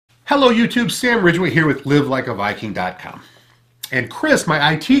Hello YouTube, Sam Ridgway here with livelikeaviking.com. And Chris,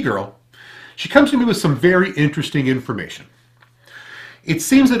 my IT girl, she comes to me with some very interesting information. It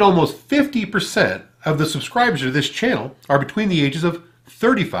seems that almost 50% of the subscribers of this channel are between the ages of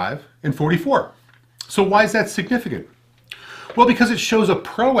 35 and 44. So why is that significant? Well, because it shows a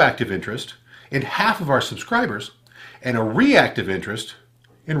proactive interest in half of our subscribers and a reactive interest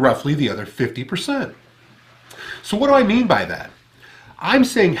in roughly the other 50%. So what do I mean by that? I'm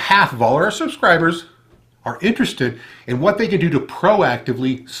saying half of all our subscribers are interested in what they can do to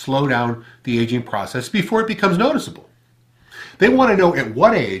proactively slow down the aging process before it becomes noticeable. They want to know at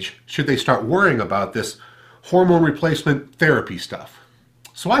what age should they start worrying about this hormone replacement therapy stuff.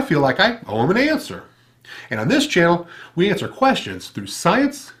 So I feel like I owe them an answer. And on this channel, we answer questions through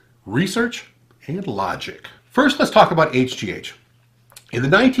science, research, and logic. First, let's talk about HGH. In the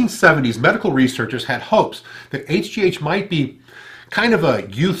 1970s, medical researchers had hopes that HGH might be kind of a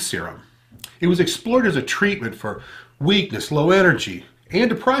youth serum. It was explored as a treatment for weakness, low energy, and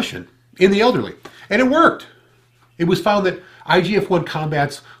depression in the elderly, and it worked. It was found that IGF-1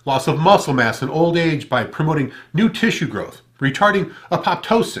 combats loss of muscle mass in old age by promoting new tissue growth, retarding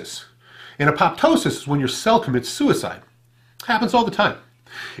apoptosis. And apoptosis is when your cell commits suicide. It happens all the time.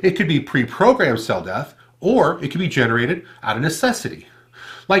 It could be pre-programmed cell death, or it could be generated out of necessity.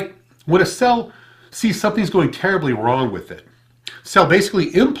 Like when a cell sees something's going terribly wrong with it. Cell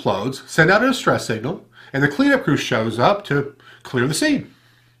basically implodes, sends out a distress signal, and the cleanup crew shows up to clear the scene.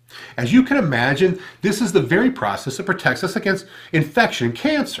 As you can imagine, this is the very process that protects us against infection and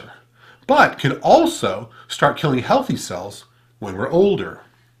cancer, but can also start killing healthy cells when we're older.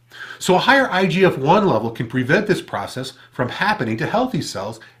 So a higher IGF-1 level can prevent this process from happening to healthy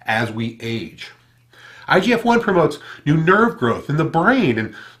cells as we age. IGF-1 promotes new nerve growth in the brain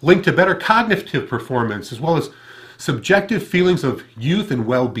and linked to better cognitive performance, as well as subjective feelings of youth and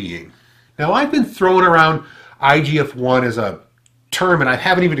well-being. Now, I've been throwing around IGF-1 as a term and I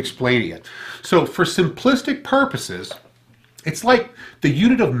haven't even explained it yet. So for simplistic purposes, it's like the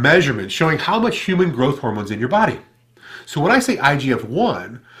unit of measurement showing how much human growth hormone's in your body. So when I say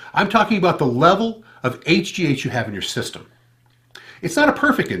IGF-1, I'm talking about the level of HGH you have in your system. It's not a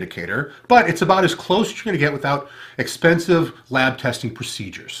perfect indicator, but it's about as close as you're going to get without expensive lab testing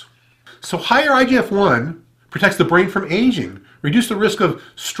procedures. So higher IGF-1 protects the brain from aging, reduces the risk of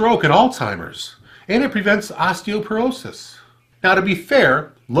stroke and Alzheimer's, and it prevents osteoporosis. Now, to be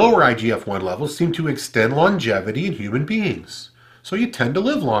fair, lower IGF-1 levels seem to extend longevity in human beings, so you tend to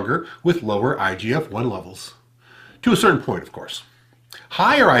live longer with lower IGF-1 levels. To a certain point, of course.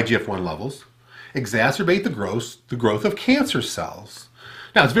 Higher IGF-1 levels exacerbate the growth of cancer cells.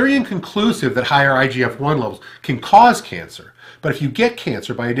 Now, it's very inconclusive that higher IGF-1 levels can cause cancer, but if you get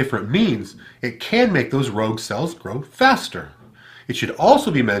cancer by a different means, it can make those rogue cells grow faster. It should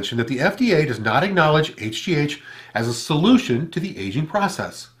also be mentioned that the FDA does not acknowledge HGH as a solution to the aging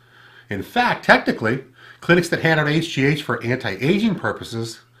process. In fact, technically, clinics that hand out HGH for anti-aging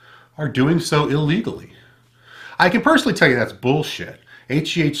purposes are doing so illegally. I can personally tell you that's bullshit.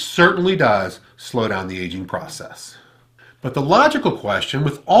 HGH certainly does slow down the aging process. But the logical question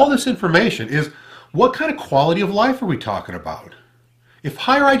with all this information is, what kind of quality of life are we talking about? If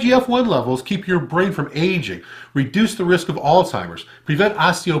higher IGF-1 levels keep your brain from aging, reduce the risk of Alzheimer's, prevent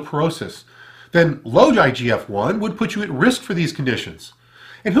osteoporosis, then low IGF-1 would put you at risk for these conditions.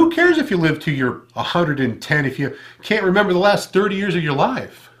 And who cares if you live to your 110 if you can't remember the last 30 years of your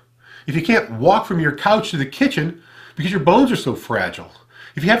life? If you can't walk from your couch to the kitchen because your bones are so fragile?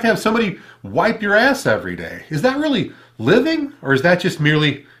 If you have to have somebody wipe your ass every day, is that really living, or is that just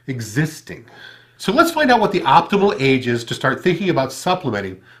merely existing? So let's find out what the optimal age is to start thinking about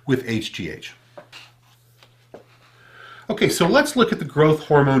supplementing with HGH. Okay, so let's look at the growth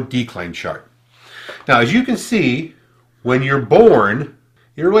hormone decline chart. Now, as you can see, when you're born,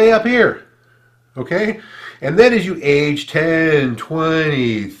 you're way up here, okay? And then as you age 10,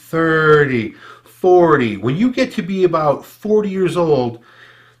 20, 30, 40, when you get to be about 40 years old,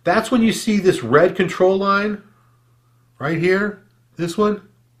 that's when you see this red control line right here, this one.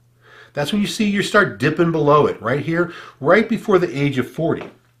 That's when you start dipping below it, right here, right before the age of 40.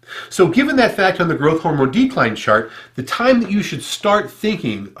 So given that fact on the growth hormone decline chart, the time that you should start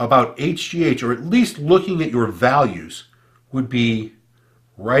thinking about HGH, or at least looking at your values, would be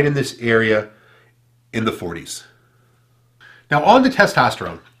right in this area in the 40s. Now on to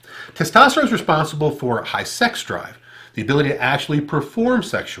testosterone. Testosterone is responsible for high sex drive, the ability to actually perform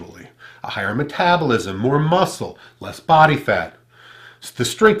sexually, a higher metabolism, more muscle, less body fat. The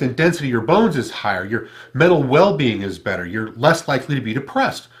strength and density of your bones is higher, your mental well-being is better, you're less likely to be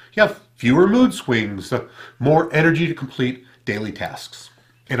depressed, you have fewer mood swings, more energy to complete daily tasks.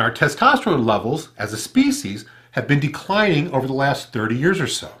 And our testosterone levels as a species have been declining over the last 30 years or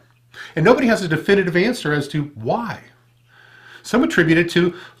so. And nobody has a definitive answer as to why. Some attribute it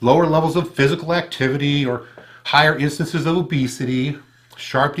to lower levels of physical activity or higher instances of obesity,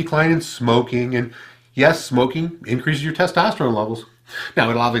 sharp decline in smoking, and yes, smoking increases your testosterone levels. Now,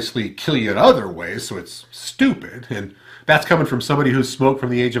 it'll obviously kill you in other ways, so it's stupid, and that's coming from somebody who's smoked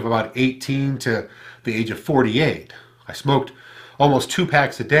from the age of about 18 to the age of 48. I smoked almost 2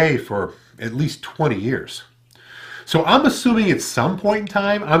 packs a day for at least 20 years. So I'm assuming at some point in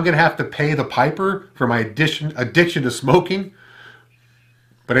time, I'm going to have to pay the piper for my addiction to smoking.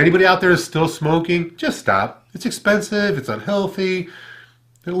 But anybody out there is still smoking, just stop. It's expensive, it's unhealthy,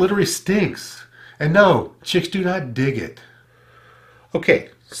 it literally stinks. And no, chicks do not dig it. Okay,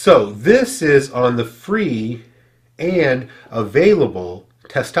 so this is on the free and available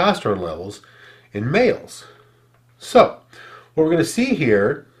testosterone levels in males. So, what we're going to see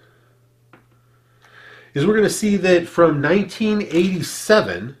here is we're going to see that from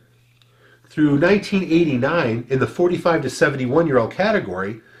 1987 through 1989 in the 45 to 71-year-old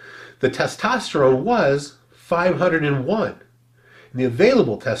category, the testosterone was 501. And the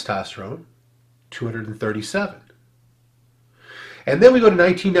available testosterone, 237. And then we go to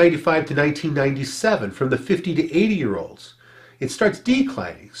 1995 to 1997, from the 50 to 80-year-olds. It starts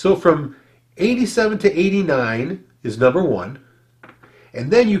declining. So from 87 to 89 is number 1.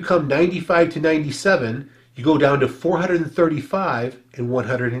 And then you come 95 to 97, you go down to 435 and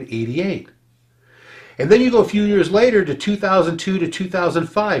 188. And then you go a few years later to 2002 to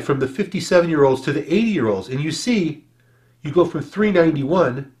 2005, from the 57-year-olds to the 80-year-olds. And you see, you go from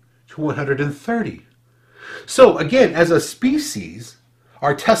 391 to 130. So again, as a species,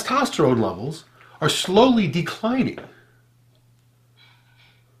 our testosterone levels are slowly declining.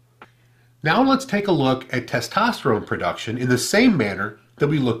 Now let's take a look at testosterone production in the same manner that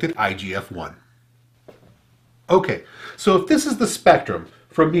we looked at IGF-1. Okay, so if this is the spectrum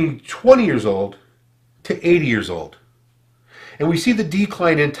from being 20 years old to 80 years old, and we see the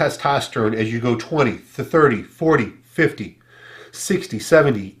decline in testosterone as you go 20 to 30, 40, 50, 60,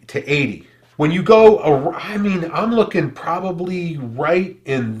 70 to 80. When you go, I'm looking probably right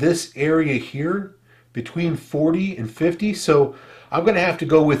in this area here, between 40 and 50, so I'm going to have to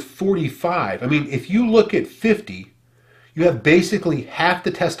go with 45. I mean, if you look at 50, you have basically half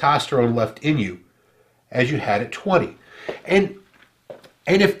the testosterone left in you as you had at 20. And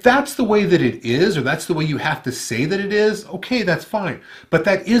if that's the way that it is, or that's the way you have to say that it is, okay, that's fine. But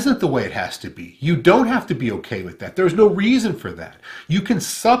that isn't the way it has to be. You don't have to be okay with that. There's no reason for that. You can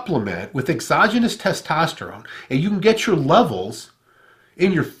supplement with exogenous testosterone, and you can get your levels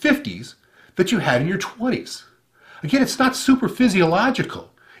in your 50s that you had in your 20s. Again, it's not super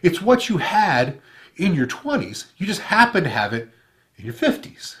physiological. It's what you had in your 20s. You just happen to have it in your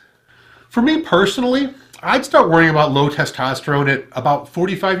 50s. For me personally, I'd start worrying about low testosterone at about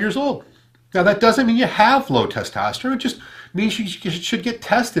 45 years old. Now, that doesn't mean you have low testosterone. It just means you should get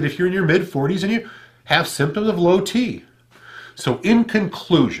tested if you're in your mid-40s and you have symptoms of low T. So in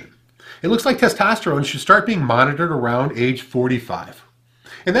conclusion, it looks like testosterone should start being monitored around age 45.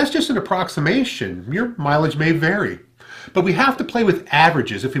 And that's just an approximation. Your mileage may vary. But we have to play with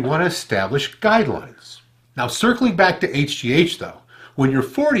averages if we want to establish guidelines. Now, circling back to HGH though, when you're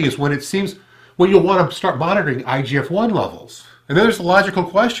 40 is when it seems when you'll want to start monitoring IGF-1 levels. And then there's the logical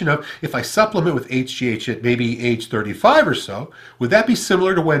question of, if I supplement with HGH at maybe age 35 or so, would that be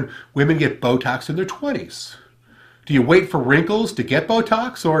similar to when women get Botox in their 20s? Do you wait for wrinkles to get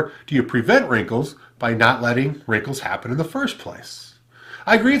Botox, or do you prevent wrinkles by not letting wrinkles happen in the first place?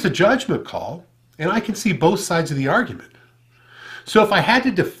 I agree it's a judgment call, and I can see both sides of the argument. So if I had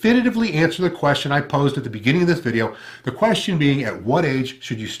to definitively answer the question I posed at the beginning of this video, the question being, at what age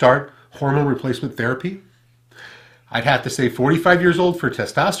should you start hormone replacement therapy? I'd have to say 45 years old for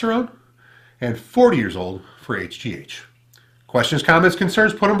testosterone and 40 years old for HGH. Questions, comments,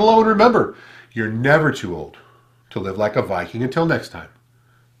 concerns, put them below, and remember, you're never too old to live like a Viking. Until next time,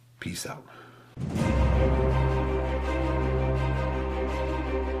 peace out.